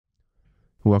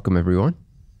Welcome, everyone.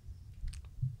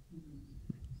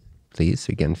 Please,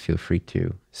 again, feel free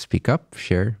to speak up,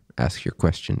 share, ask your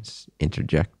questions,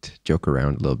 interject, joke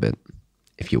around a little bit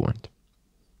if you want.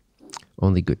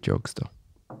 Only good jokes,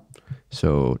 though.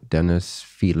 So, Dennis,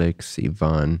 Felix,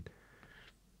 Ivan,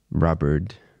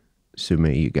 Robert, Sume,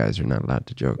 you guys are not allowed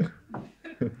to joke.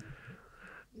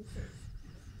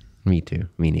 Me too.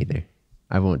 Me neither.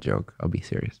 I won't joke. I'll be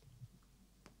serious.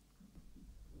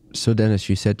 So, Dennis,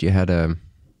 you said you had a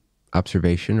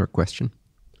observation or question?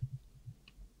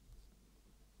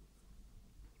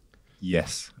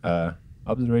 Yes.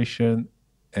 Observation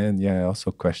and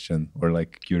also question or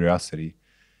like curiosity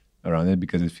around it,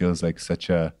 because it feels like such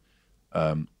a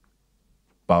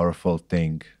powerful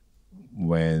thing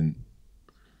when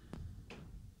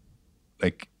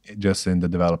like just in the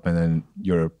development and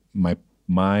your my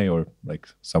or like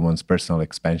someone's personal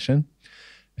expansion.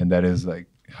 And that is like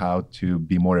how to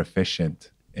be more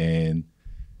efficient in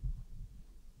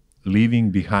leaving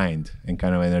behind and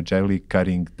kind of energetically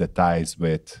cutting the ties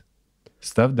with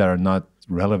stuff that are not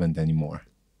relevant anymore.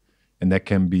 And that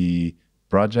can be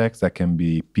projects, that can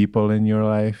be people in your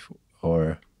life,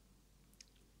 or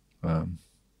I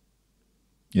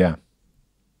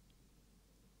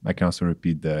can also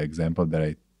repeat the example that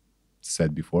I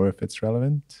said before if it's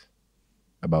relevant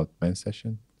about men's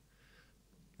session.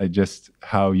 I just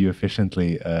how you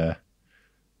efficiently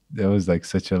that was like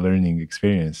such a learning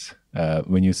experience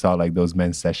when you saw like those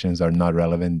men's sessions are not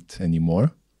relevant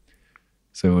anymore.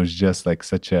 So it was just like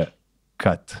such a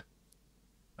cut.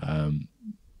 And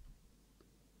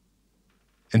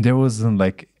there wasn't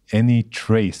like any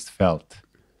trace felt,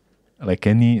 like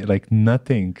any, like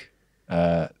nothing.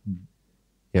 Yeah,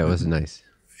 it was nice.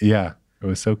 Yeah, it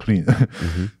was so clean.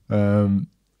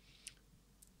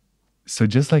 So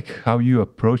just like how you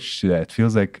approach to that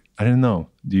feels like, I don't know,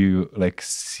 do you like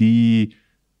see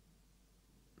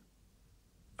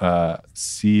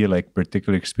like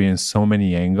particular experience so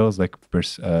many angles, like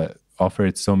offer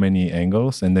it so many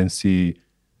angles, and then see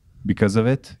because of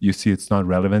it you see it's not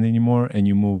relevant anymore and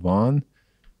you move on?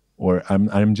 Or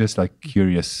I'm just like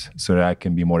curious so that I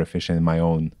can be more efficient in my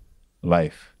own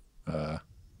life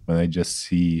when I just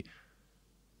see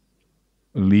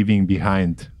leaving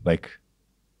behind like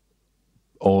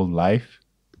old life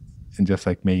and just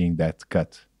like making that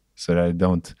cut so that I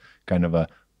don't kind of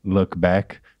look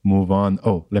back, move on,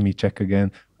 oh let me check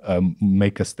again,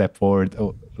 make a step forward,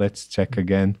 oh let's check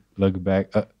again, look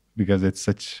back, because it's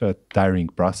such a tiring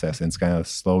process and it's kind of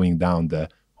slowing down the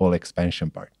whole expansion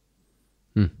part.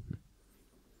 And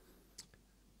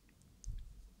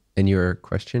your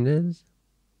question is?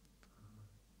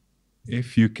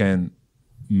 If you can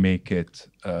make it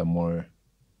more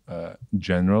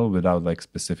general without like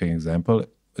specific example,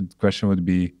 the question would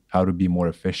be how to be more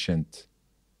efficient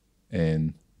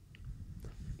in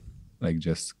like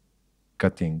just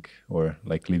cutting or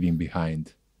like leaving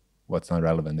behind what's not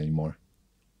relevant anymore.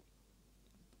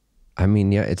 I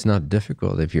mean, yeah, it's not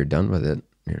difficult if you're done with it.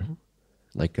 You know,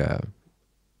 like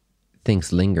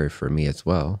things linger for me as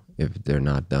well if they're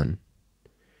not done.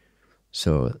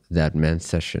 So that men's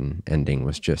session ending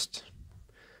was just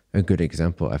a good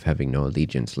example of having no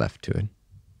allegiance left to it.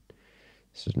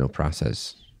 So there's no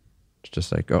process. It's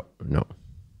just like, oh, no,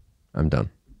 I'm done.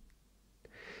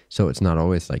 So it's not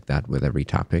always like that with every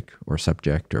topic or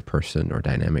subject or person or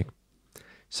dynamic.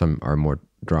 Some are more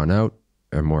drawn out,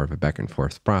 or more of a back and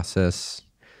forth process,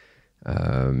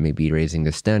 maybe raising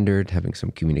the standard, having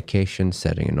some communication,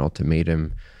 setting an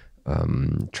ultimatum,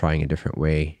 trying a different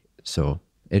way. So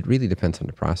it really depends on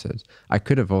the process. I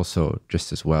could have also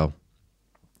just as well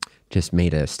just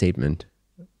made a statement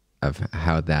of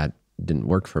how that didn't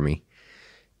work for me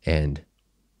and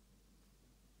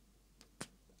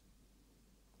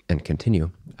continue.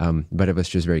 But it was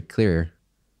just very clear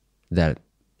that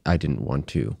I didn't want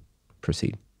to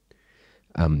proceed.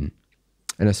 And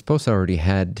I suppose I already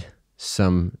had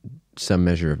some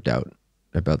measure of doubt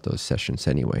about those sessions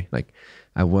anyway. Like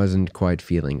I wasn't quite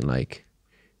feeling like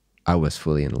I was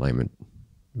fully in alignment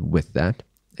with that.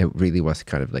 It really was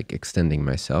kind of like extending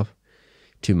myself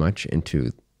too much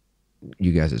into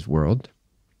you guys' world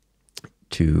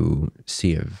to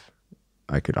see if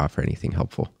I could offer anything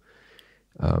helpful.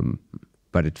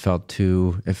 But it felt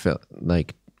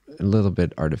like a little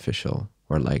bit artificial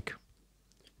or like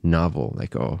novel,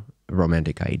 like a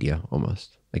romantic idea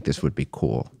almost. Like this would be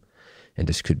cool and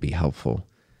this could be helpful.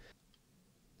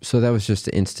 So that was just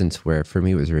an instance where for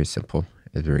me it was very simple.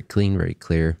 It was very clean, very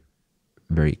clear,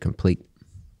 very complete.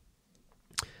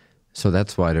 So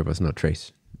that's why there was no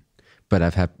trace. But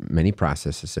I've had many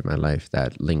processes in my life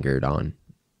that lingered on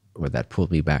or that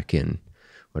pulled me back in,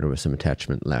 or there was some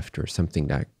attachment left or something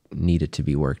that needed to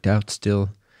be worked out still,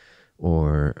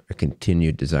 or a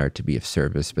continued desire to be of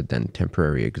service, but then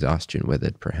temporary exhaustion with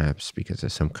it, perhaps because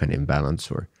of some kind of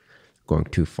imbalance or going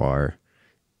too far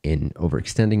in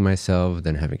overextending myself,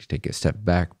 then having to take a step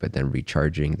back, but then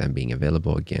recharging, then being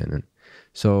available again. And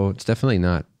so it's definitely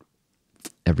not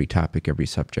every topic, every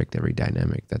subject, every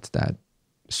dynamic that's that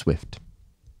swift.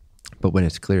 But when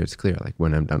it's clear, it's clear. Like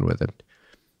when I'm done with it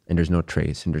and there's no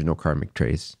trace and there's no karmic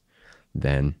trace,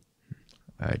 then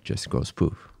it just goes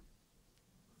poof.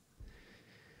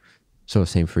 So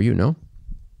same for you, no?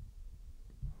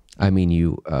 I mean,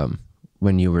 you,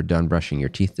 when you were done brushing your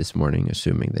teeth this morning,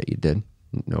 assuming that you did,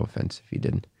 no offense if you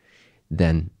didn't,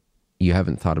 then you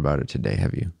haven't thought about it today,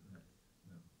 have you?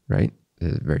 Right?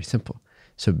 It's very simple.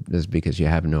 So that's because you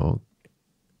have no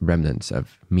remnants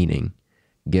of meaning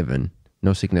given,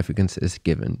 no significance is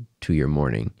given to your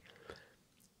morning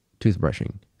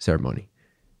toothbrushing ceremony,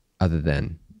 other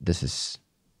than this is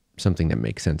something that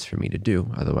makes sense for me to do.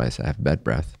 Otherwise, I have bad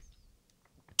breath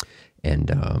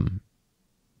and,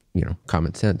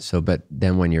 common sense. So, but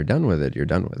then when you're done with it, you're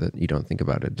done with it. You don't think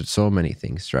about it. There's so many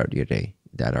things throughout your day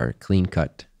that are clean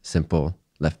cut, simple,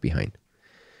 left behind.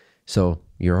 So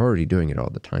you're already doing it all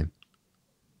the time.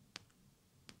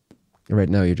 Right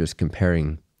now, you're just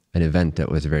comparing an event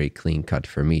that was very clean cut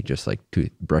for me, just like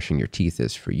brushing your teeth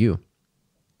is for you.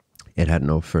 It had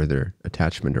no further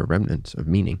attachment or remnants of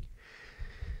meaning.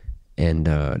 And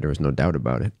there was no doubt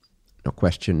about it, no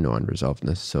question, no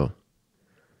unresolvedness. So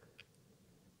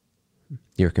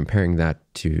you're comparing that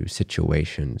to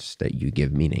situations that you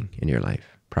give meaning in your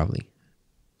life, probably.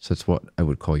 So it's what I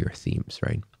would call your themes,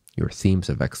 right? Your themes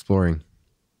of exploring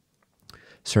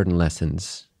certain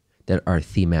lessons that are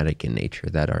thematic in nature,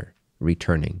 that are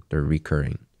returning, they're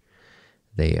recurring.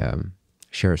 They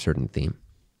share a certain theme.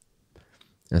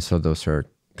 And so those are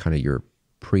kind of your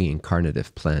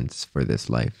pre-incarnative plans for this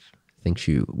life, things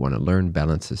you want to learn,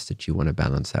 balances that you want to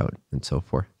balance out, and so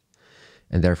forth.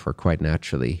 And therefore, quite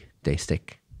naturally, they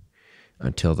stick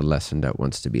until the lesson that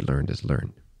wants to be learned is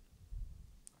learned.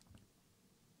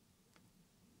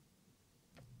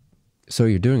 So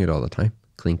you're doing it all the time,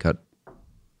 clean cut,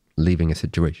 leaving a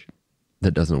situation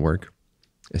that doesn't work.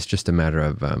 It's just a matter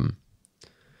of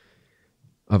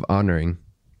honoring,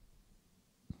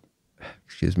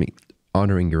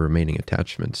 honoring your remaining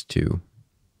attachments to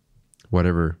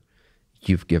whatever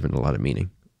you've given a lot of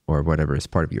meaning, or whatever is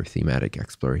part of your thematic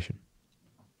exploration.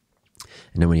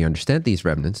 And then when you understand these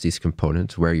remnants, these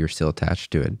components, where you're still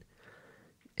attached to it,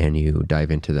 and you dive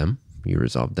into them, you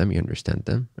resolve them, you understand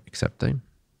them, accept them,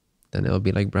 then it'll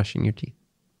be like brushing your teeth.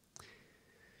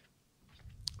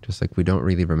 Just like we don't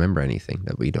really remember anything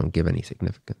that we don't give any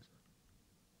significance.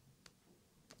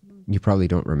 You probably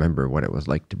don't remember what it was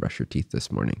like to brush your teeth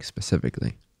this morning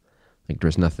specifically. Like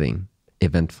there's nothing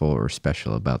eventful or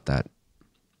special about that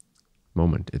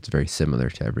moment. It's very similar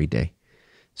to every day.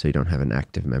 So you don't have an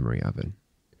active memory of it.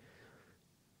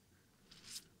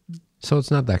 So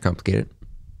it's not that complicated.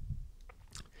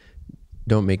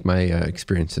 Don't make my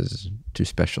experiences too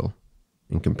special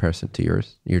in comparison to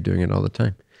yours. You're doing it all the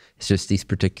time. It's just these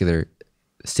particular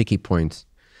sticky points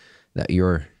that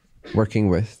you're working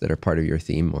with that are part of your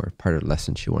theme or part of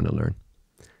lessons you want to learn.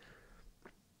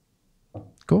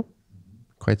 Cool.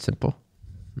 Quite simple.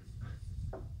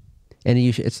 And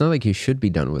it's not like you should be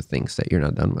done with things that you're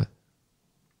not done with.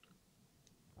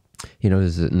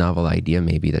 There's a novel idea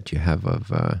maybe that you have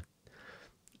of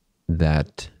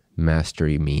that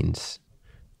mastery means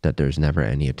that there's never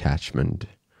any attachment,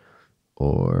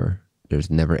 or there's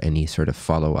never any sort of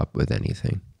follow-up with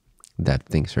anything, that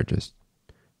things are just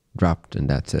dropped and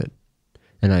that's it.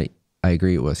 And I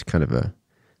agree it was kind of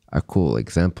a cool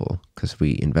example because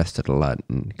we invested a lot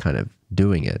in kind of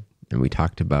doing it, and we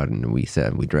talked about it, and we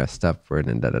said we dressed up for it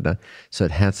and da-da-da. So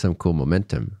it had some cool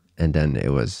momentum, and then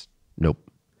it was nope.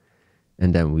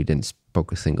 And then we didn't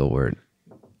spoke a single word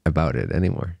about it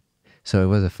anymore. So it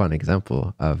was a fun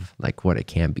example of like what it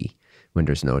can be when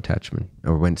there's no attachment,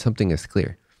 or when something is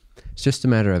clear. It's just a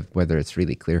matter of whether it's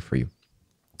really clear for you.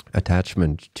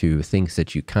 Attachment to things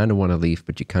that you kind of want to leave,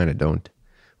 but you kind of don't,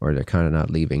 or they're kind of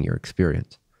not leaving your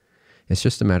experience. It's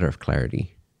just a matter of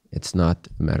clarity. It's not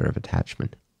a matter of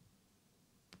attachment.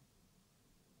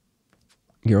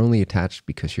 You're only attached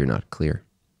because you're not clear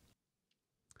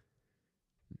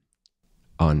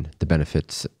on the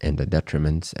benefits and the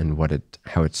detriments and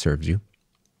how it serves you.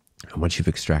 And once you've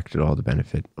extracted all the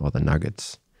benefit, all the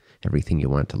nuggets, everything you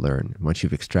want to learn, once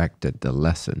you've extracted the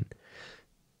lesson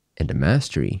and the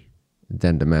mastery,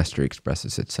 then the mastery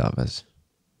expresses itself as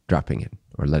dropping it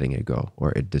or letting it go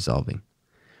or it dissolving.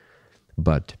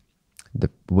 But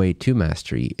the way to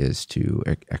mastery is to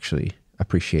actually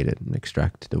appreciate it and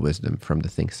extract the wisdom from the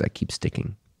things that keep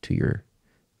sticking to your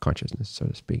consciousness, so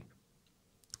to speak.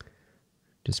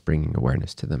 Just bringing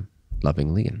awareness to them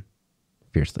lovingly and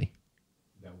fiercely.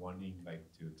 That wanting like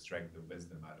to extract the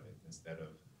wisdom out of it instead of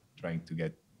trying to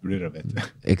get rid of it.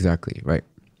 Exactly, right.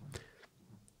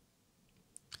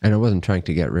 And I wasn't trying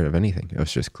to get rid of anything. It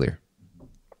was just clear.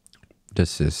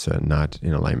 This is not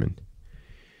in alignment.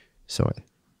 So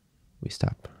we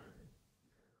stop.